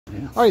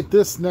All right,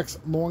 this next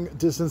long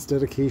distance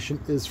dedication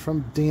is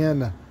from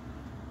Dan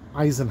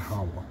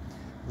Eisenhower,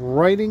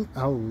 writing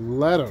a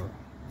letter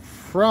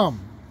from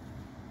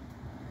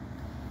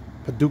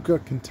Paducah,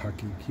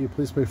 Kentucky. Can you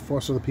please play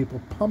Foster the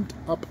People, Pumped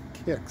Up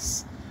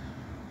Kicks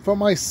for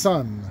my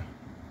son,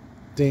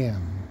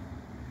 Dan,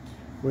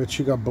 which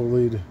he got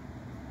bullied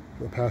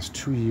for the past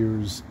 2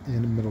 years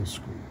in middle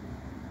school.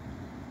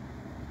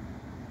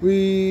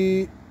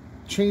 We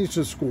changed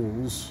his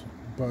schools,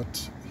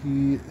 but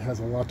he has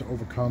a lot to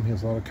overcome. He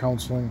has a lot of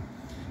counseling,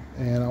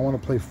 and I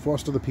want to play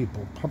Foster the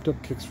People, Pumped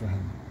Up Kicks for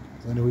him,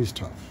 because I know he's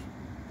tough.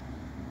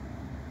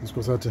 This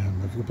goes out to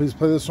him. If you could please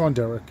play this song,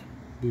 Derek,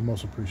 it'd be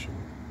most appreciated.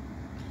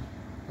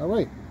 All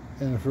right.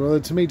 And if you're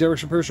related to me, Derek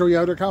Shapiro Show,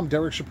 Yahoo.com,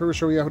 Derek Shapiro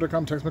Show,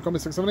 Yahoo.com, text me, call me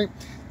 678-760-1235,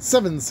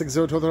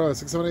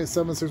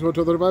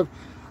 678-760-1235.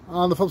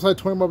 On the flip side,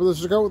 20 more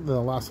brothers to go, the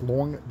last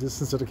long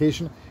distance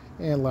dedication,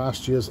 and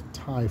last year's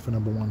tie for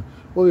number 1.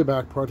 We'll be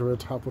back prior to our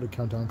top 40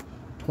 countdown,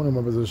 20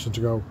 more positions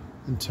to go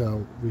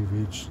until we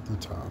reach the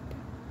top.